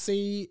get to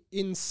see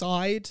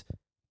inside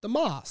the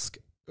mask.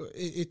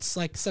 It's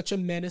like such a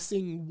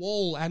menacing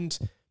wall. And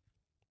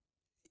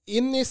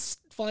in this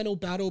final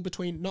battle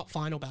between, not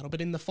final battle, but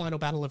in the final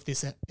battle of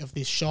this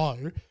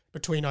show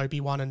between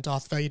Obi-Wan and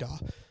Darth Vader,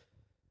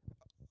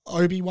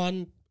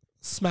 Obi-Wan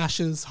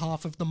smashes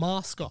half of the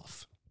mask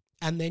off.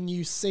 And then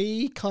you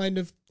see kind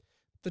of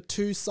the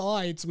two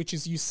sides, which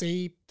is you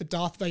see the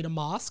Darth Vader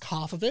mask,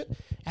 half of it,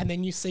 and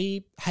then you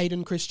see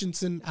Hayden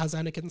Christensen as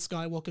Anakin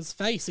Skywalker's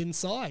face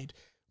inside,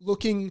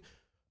 looking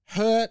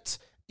hurt,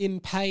 in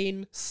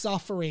pain,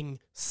 suffering,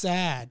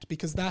 sad,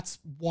 because that's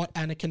what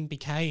Anakin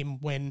became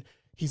when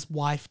his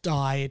wife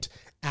died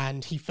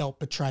and he felt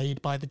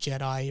betrayed by the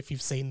Jedi, if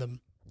you've seen them.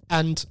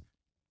 And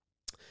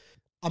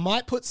I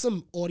might put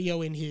some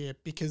audio in here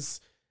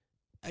because,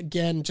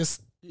 again,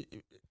 just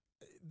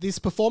this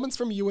performance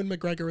from Ewan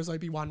McGregor as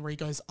Obi-Wan, where he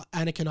goes,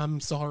 Anakin, I'm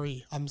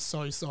sorry. I'm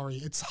so sorry.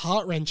 It's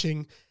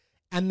heart-wrenching.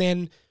 And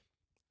then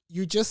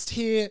you just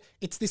hear,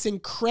 it's this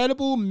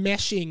incredible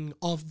meshing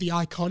of the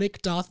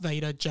iconic Darth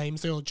Vader,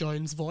 James Earl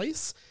Jones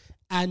voice,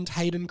 and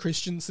Hayden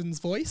Christensen's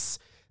voice.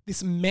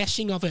 This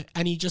meshing of it.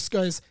 And he just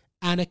goes,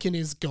 Anakin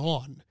is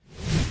gone.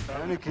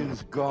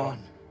 Anakin's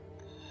gone.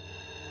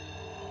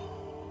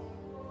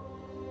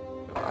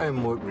 I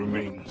am what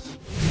remains.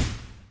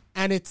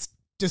 And it's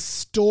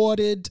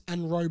distorted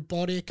and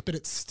robotic, but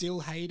it's still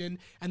Hayden.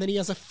 And then he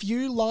has a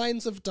few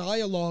lines of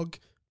dialogue,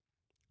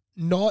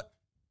 not,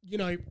 you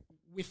know,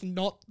 with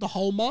not the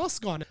whole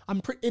mask on.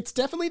 It's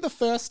definitely the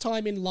first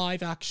time in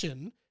live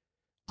action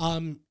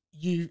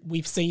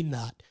we've seen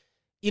that.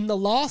 In the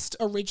last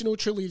original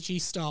trilogy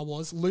Star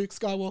Wars, Luke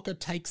Skywalker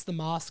takes the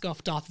mask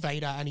off Darth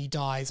Vader and he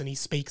dies and he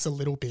speaks a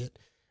little bit.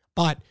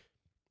 But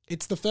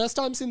it's the first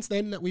time since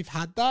then that we've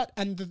had that,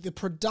 and the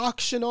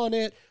production on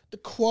it, the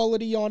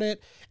quality on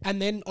it,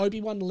 and then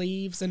Obi-Wan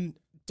leaves and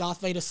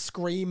Darth Vader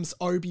screams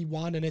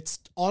Obi-Wan, and it's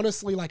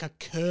honestly like a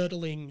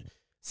curdling,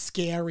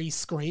 scary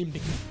scream.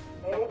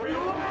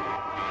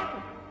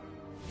 Obi-Wan!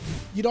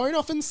 You don't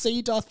often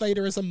see Darth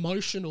Vader as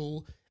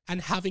emotional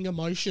and having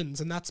emotions,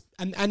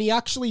 and he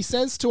actually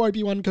says to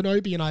Obi-Wan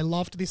Kenobi, and I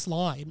loved this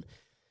line,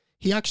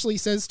 he actually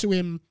says to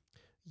him,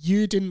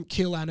 "You didn't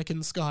kill Anakin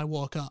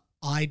Skywalker,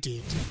 I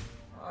did."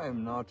 I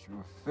am not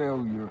your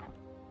failure,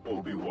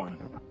 Obi-Wan.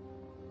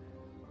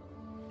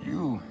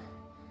 You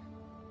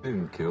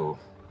didn't kill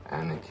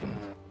Anakin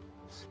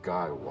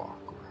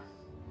Skywalker.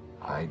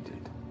 I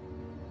did.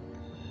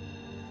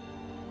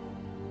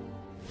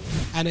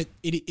 And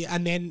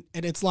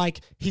it's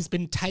like he's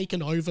been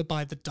taken over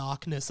by the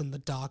darkness and the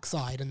dark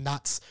side, and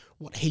that's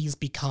what he's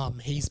become.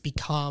 He's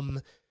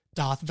become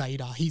Darth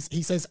Vader. He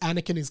says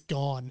Anakin is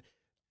gone.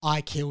 I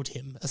killed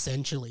him,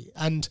 essentially.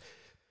 And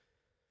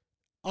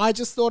I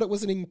just thought it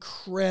was an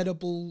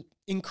incredible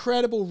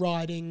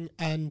writing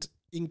and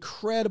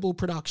incredible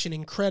production,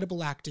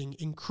 incredible acting,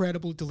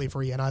 incredible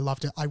delivery, and I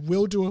loved it. I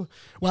will do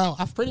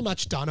I've pretty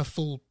much done a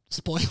full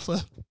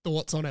spoiler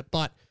thoughts on it,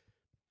 but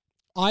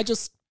I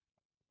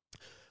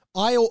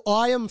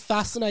am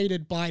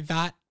fascinated by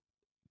that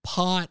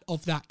part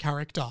of that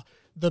character,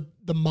 the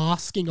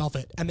masking of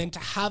it, and then to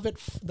have it,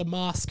 the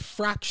mask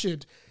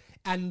fractured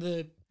and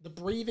the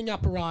breathing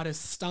apparatus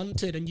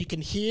stunted, and you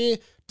can hear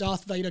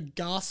Darth Vader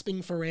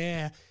gasping for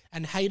air,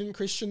 and Hayden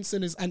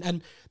Christensen is,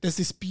 and there's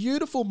this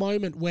beautiful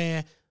moment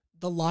where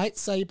the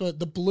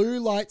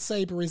blue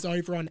lightsaber is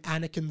over on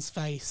Anakin's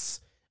face,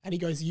 and he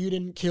goes, "You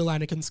didn't kill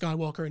Anakin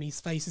Skywalker," and his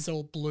face is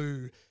all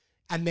blue.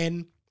 And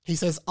then he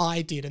says,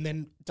 "I did." And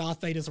then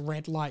Darth Vader's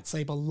red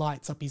lightsaber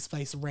lights up his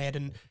face red.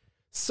 And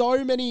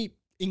so many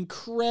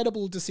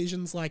incredible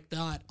decisions like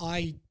that.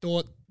 I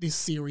thought this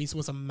series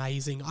was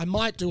amazing. I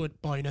might do a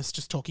bonus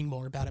just talking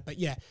more about it. But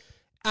yeah,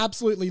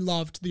 absolutely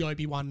loved the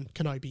Obi-Wan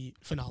Kenobi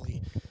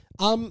finale.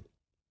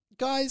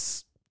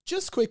 Guys,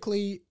 just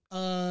quickly,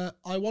 I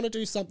want to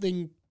do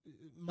something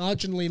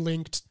marginally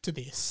linked to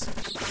this.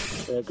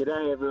 Yeah,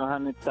 g'day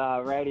everyone, it's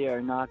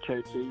Radio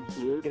Nacho Cheese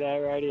here.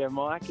 G'day Radio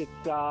Mike, it's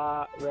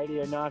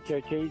Radio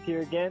Nacho Cheese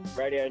here again.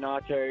 Radio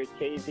Nacho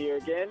Cheese here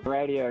again.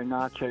 Radio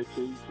Nacho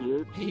Cheese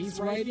here. He's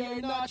Radio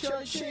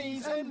Nacho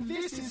Cheese and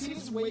this is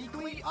his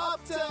weekly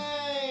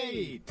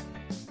update!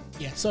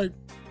 Yeah, so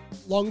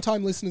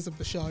long-time listeners of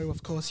the show,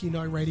 of course, you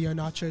know Radio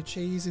Nacho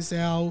Cheese is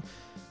our...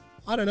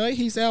 I don't know,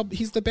 he's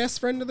the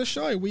best friend of the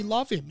show. We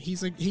love him.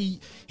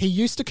 He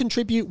used to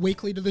contribute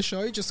weekly to the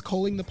show, just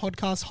calling the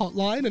podcast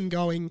hotline and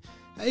going,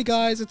 "Hey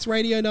guys, it's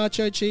Radio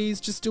Nacho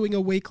Cheese, just doing a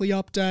weekly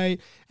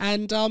update."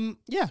 And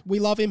yeah, we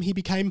love him. He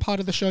became part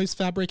of the show's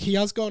fabric. He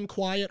has gone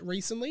quiet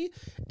recently,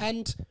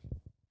 and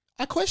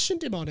I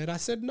questioned him on it. I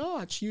said,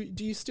 "Nach,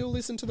 do you still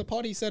listen to the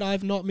pod?" He said,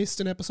 "I've not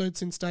missed an episode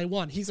since day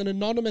one." He's an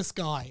anonymous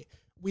guy.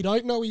 We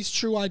don't know his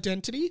true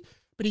identity,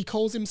 but he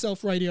calls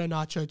himself Radio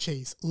Nacho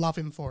Cheese. Love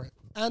him for it.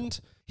 And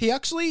he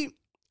actually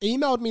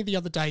emailed me the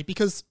other day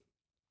because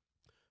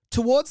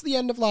towards the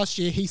end of last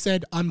year, he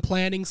said, "I'm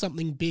planning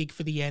something big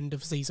for the end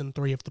of season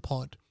 3 of the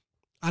pod."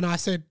 And I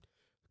said,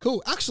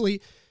 cool. Actually,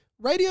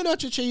 Radio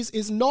Nacho Cheese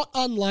is not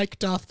unlike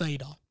Darth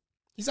Vader.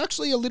 He's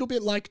actually a little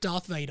bit like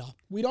Darth Vader.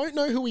 We don't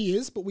know who he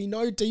is, but we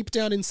know deep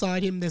down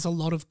inside him there's a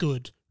lot of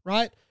good,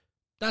 right?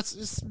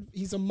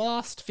 He's a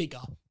masked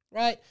figure,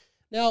 right?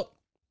 Now,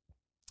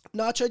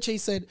 Nacho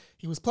Cheese said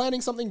he was planning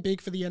something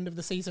big for the end of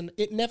the season.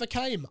 It never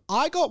came.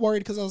 I got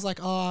worried because I was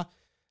like, I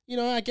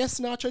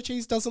guess Nacho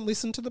Cheese doesn't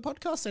listen to the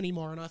podcast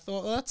anymore. And I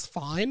thought, well, that's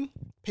fine.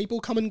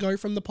 People come and go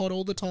from the pod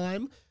all the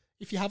time.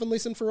 If you haven't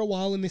listened for a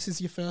while and this is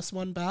your first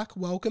one back,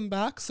 welcome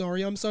back.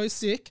 Sorry, I'm so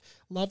sick.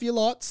 Love you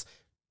lots.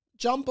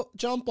 Jump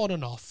on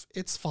and off.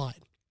 It's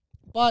fine.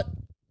 But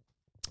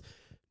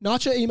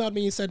Nacho emailed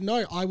me and said,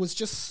 no, I was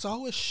just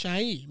so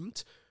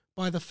ashamed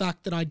by the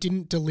fact that I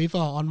didn't deliver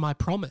on my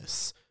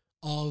promise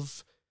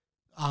of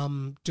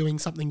doing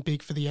something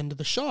big for the end of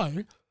the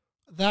show,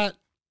 that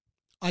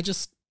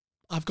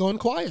I've gone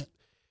quiet.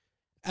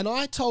 And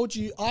I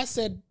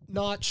said,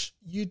 Nach,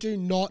 you do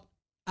not,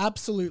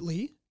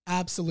 absolutely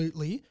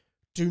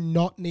do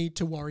not need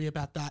to worry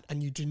about that,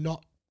 and you do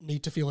not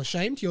need to feel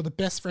ashamed. You're the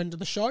best friend of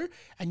the show,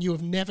 and you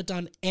have never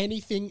done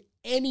anything,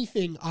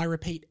 I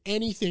repeat,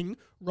 anything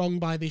wrong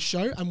by this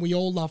show, and we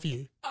all love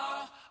you.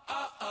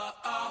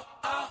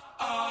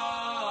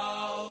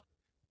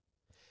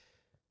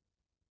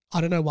 I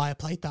don't know why I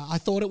played that. I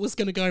thought it was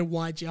going to go,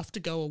 "Why'd you have to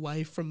go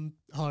away from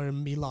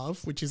home, me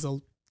love?" Which is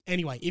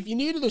anyway, if you're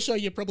new to the show,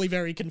 you're probably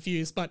very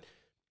confused. But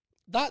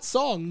that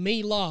song,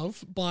 "Me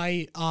Love,"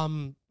 by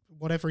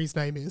whatever his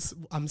name is.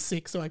 I'm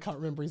sick, so I can't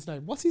remember his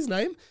name. What's his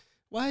name?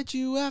 Why'd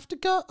you have to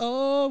go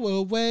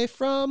away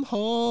from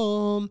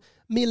home,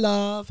 me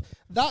love?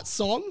 That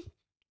song,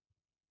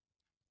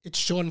 it's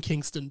Sean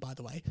Kingston, by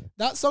the way.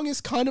 That song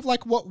is kind of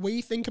like what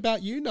we think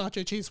about you,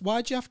 Nacho Cheese.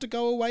 Why'd you have to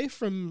go away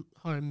from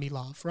home, me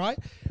love, right?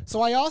 So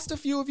I asked a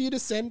few of you to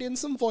send in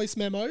some voice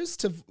memos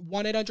to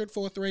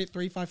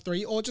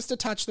 1-800-438-353 or just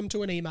attach them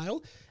to an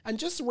email and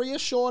just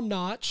reassure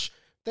Nach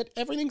that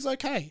everything's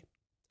okay.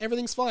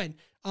 Everything's fine.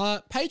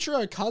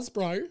 Patrio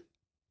Cusbro,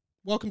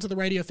 welcome to the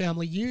radio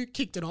family. You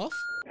kicked it off.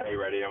 Hey,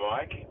 Radio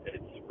Mike.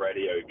 It's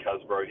Radio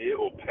Cusbro here,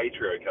 or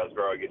Patrio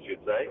Cusbro, I guess you'd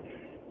say.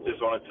 Just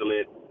wanted to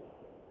let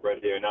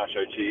Radio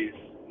Nacho Cheese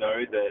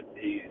know that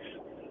he's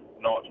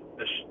not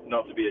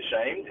to be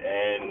ashamed,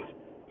 and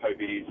hope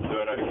he's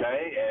doing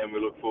okay, and we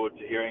look forward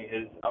to hearing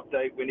his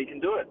update when he can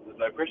do it. There's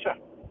no pressure.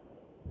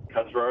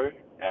 Cusbro,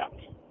 out.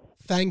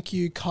 Thank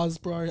you,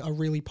 Cusbro. A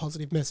really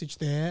positive message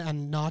there.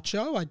 And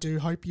Nacho, I do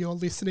hope you're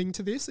listening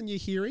to this and you're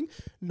hearing.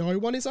 No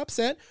one is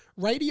upset.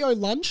 Radio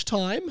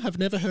Lunchtime, have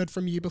never heard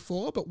from you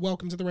before, but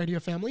welcome to the radio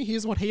family.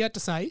 Here's what he had to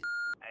say.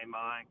 Hey,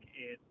 Mike.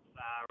 It's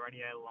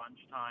Radio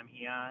Lunchtime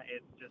here.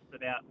 It's just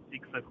about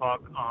 6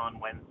 o'clock on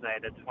Wednesday,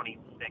 the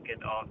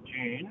 22nd of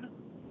June.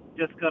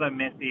 Just got a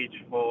message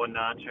for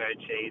Nacho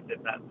Cheese,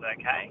 if that's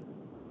okay.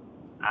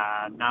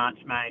 Nach,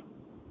 mate,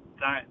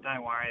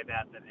 don't worry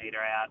about the Peter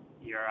out.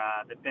 You're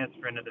the best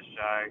friend of the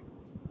show.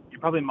 You're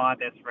probably my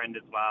best friend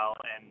as well,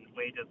 and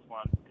we just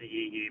want to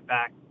hear you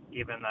back,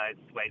 giving those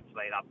sweet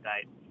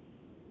updates.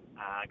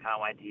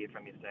 Can't wait to hear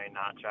from you soon,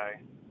 Nacho.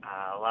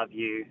 I love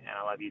you, and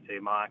I love you too,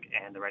 Mike,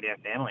 and the radio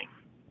family.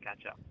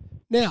 Catch up.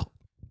 Now,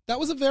 that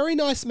was a very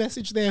nice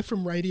message there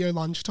from Radio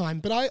Lunchtime,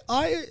 but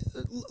I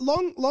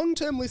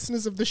long-term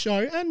listeners of the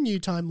show and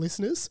new-time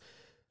listeners,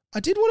 I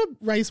did want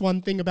to raise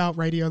one thing about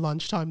Radio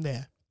Lunchtime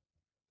there.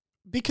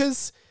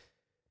 Because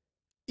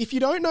if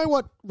you don't know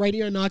what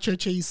Radio Nacho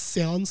Cheese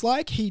sounds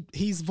like,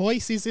 his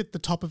voice is at the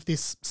top of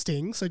this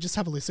sting, so just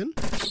have a listen.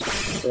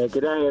 Yeah,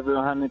 g'day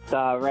everyone, it's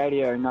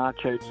Radio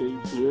Nacho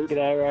Cheese here.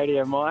 G'day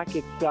Radio Mike,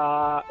 it's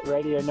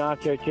Radio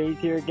Nacho Cheese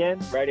here again.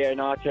 Radio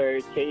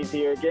Nacho Cheese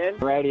here again.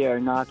 Radio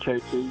Nacho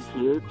Cheese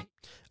here.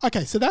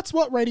 Okay, so that's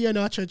what Radio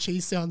Nacho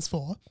Cheese sounds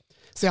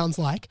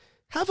like.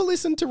 Have a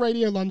listen to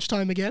Radio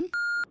Lunchtime again.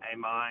 Hey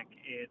Mike,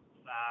 it's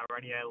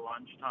Radio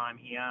Lunchtime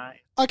here.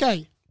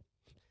 Okay.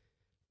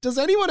 Does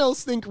anyone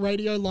else think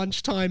Radio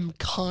Lunchtime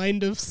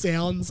kind of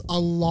sounds a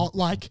lot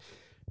like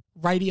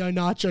Radio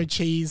Nacho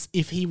Cheese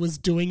if he was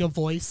doing a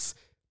voice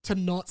to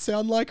not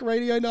sound like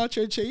Radio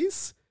Nacho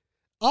Cheese?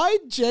 I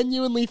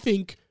genuinely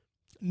think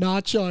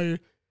Nacho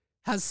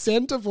has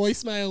sent a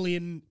voicemail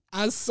in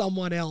as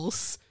someone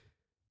else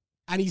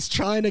and he's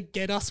trying to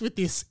get us with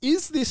this.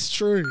 Is this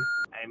true?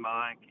 Hey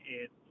Mike,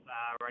 it's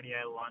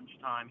Radio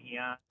Lunchtime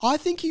here. I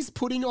think he's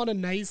putting on a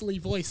nasally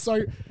voice.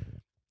 So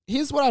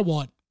here's what I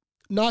want.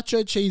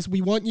 Nacho Cheese,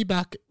 we want you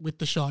back with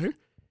the show.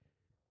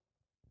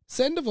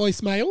 Send a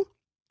voicemail.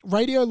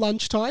 Radio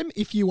Lunchtime,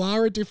 if you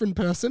are a different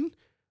person,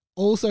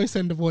 also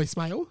send a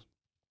voicemail.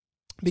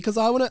 Because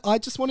I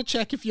just want to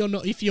check if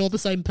you're the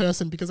same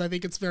person, because I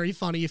think it's very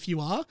funny if you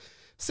are.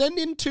 Send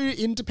in 2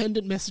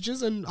 independent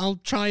messages and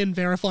I'll try and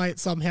verify it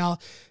somehow.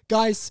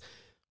 Guys,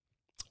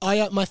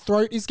 my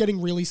throat is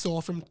getting really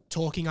sore from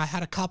talking. I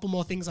had a couple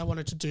more things I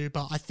wanted to do,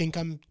 but I think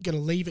I'm going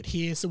to leave it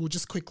here, so we'll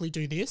just quickly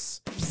do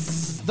this.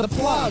 The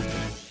plug!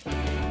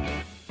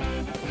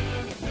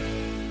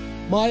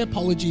 My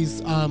apologies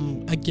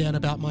again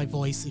about my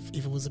voice if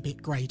it was a bit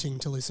grating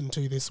to listen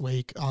to this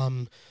week.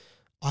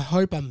 I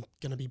hope I'm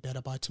going to be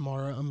better by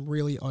tomorrow. I'm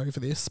really over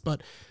this.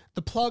 But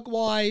the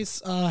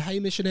plug-wise,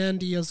 Hamish and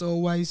Andy, as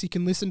always, you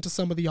can listen to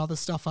some of the other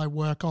stuff I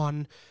work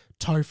on.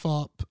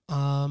 Tofop,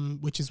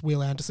 which is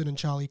Will Anderson and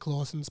Charlie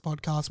Clausen's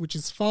podcast, which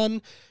is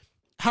fun.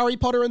 Harry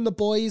Potter and the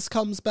Boys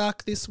comes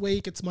back this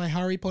week. It's my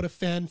Harry Potter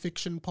fan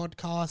fiction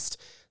podcast.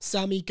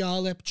 Sammy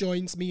Garlep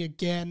joins me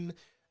again,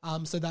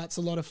 so that's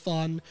a lot of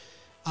fun.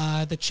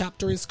 The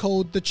chapter is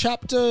called The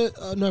chapter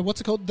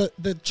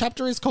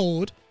is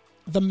called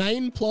The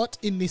Main Plot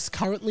in This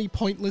Currently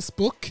Pointless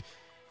Book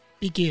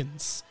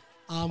Begins,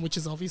 which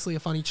is obviously a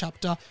funny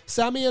chapter.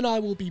 Sammy and I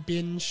will be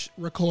binge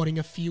recording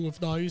a few of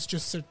those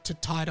just to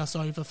tide us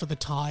over for the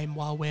time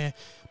while we're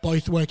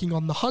both working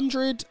on The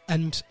 100,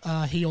 and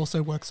he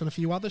also works on a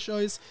few other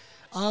shows.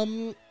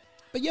 But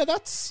yeah,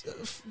 that's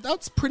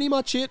pretty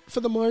much it for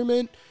the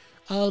moment.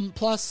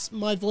 Plus,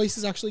 my voice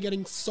is actually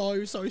getting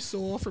so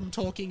sore from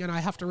talking, and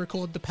I have to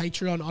record the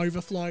Patreon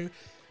overflow.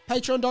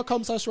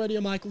 Patreon.com/Radio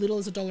Mike, little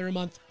as $1 a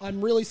month. I'm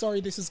really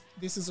sorry this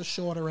is a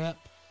shorter ep.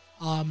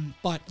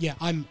 But yeah,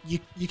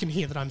 you can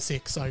hear that I'm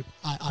sick, so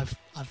I've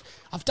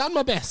done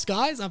my best,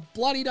 guys. I've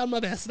bloody done my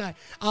best today.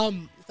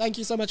 Thank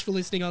you so much for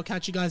listening. I'll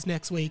catch you guys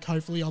next week.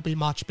 Hopefully I'll be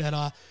much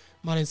better.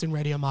 My name's been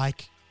Radio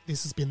Mike.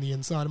 This has been The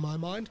Inside of My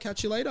Mind.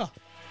 Catch you later.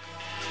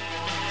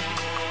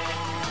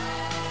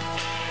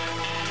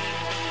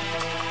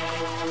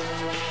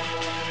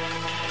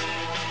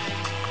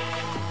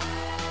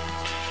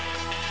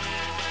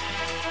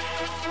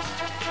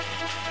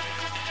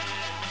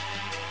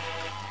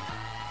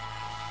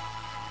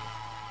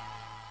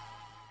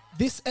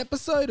 This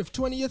episode of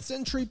 20th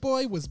Century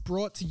Boy was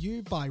brought to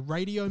you by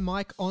Radio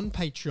Mike on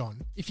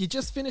Patreon. If you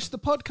just finished the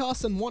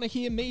podcast and want to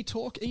hear me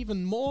talk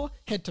even more,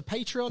 head to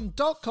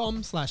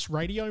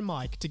patreon.com/Radio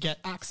Mike to get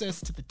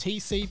access to the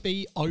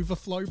TCB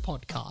Overflow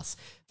podcast,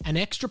 an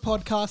extra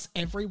podcast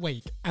every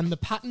week, and the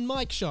Pat and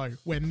Mike Show,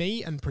 where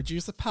me and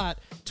producer Pat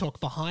talk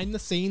behind the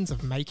scenes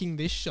of making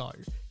this show.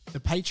 The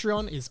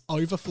Patreon is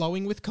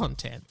overflowing with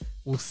content.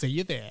 We'll see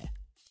you there.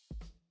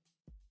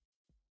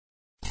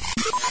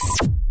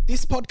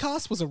 This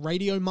podcast was a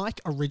Radio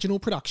Mike original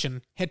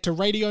production. Head to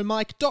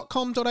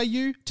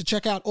radiomike.com.au to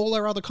check out all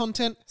our other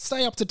content,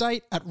 stay up to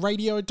date at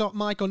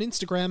radio.mike on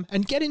Instagram,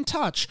 and get in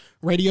touch,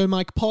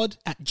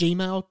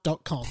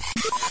 radiomikepod@gmail.com.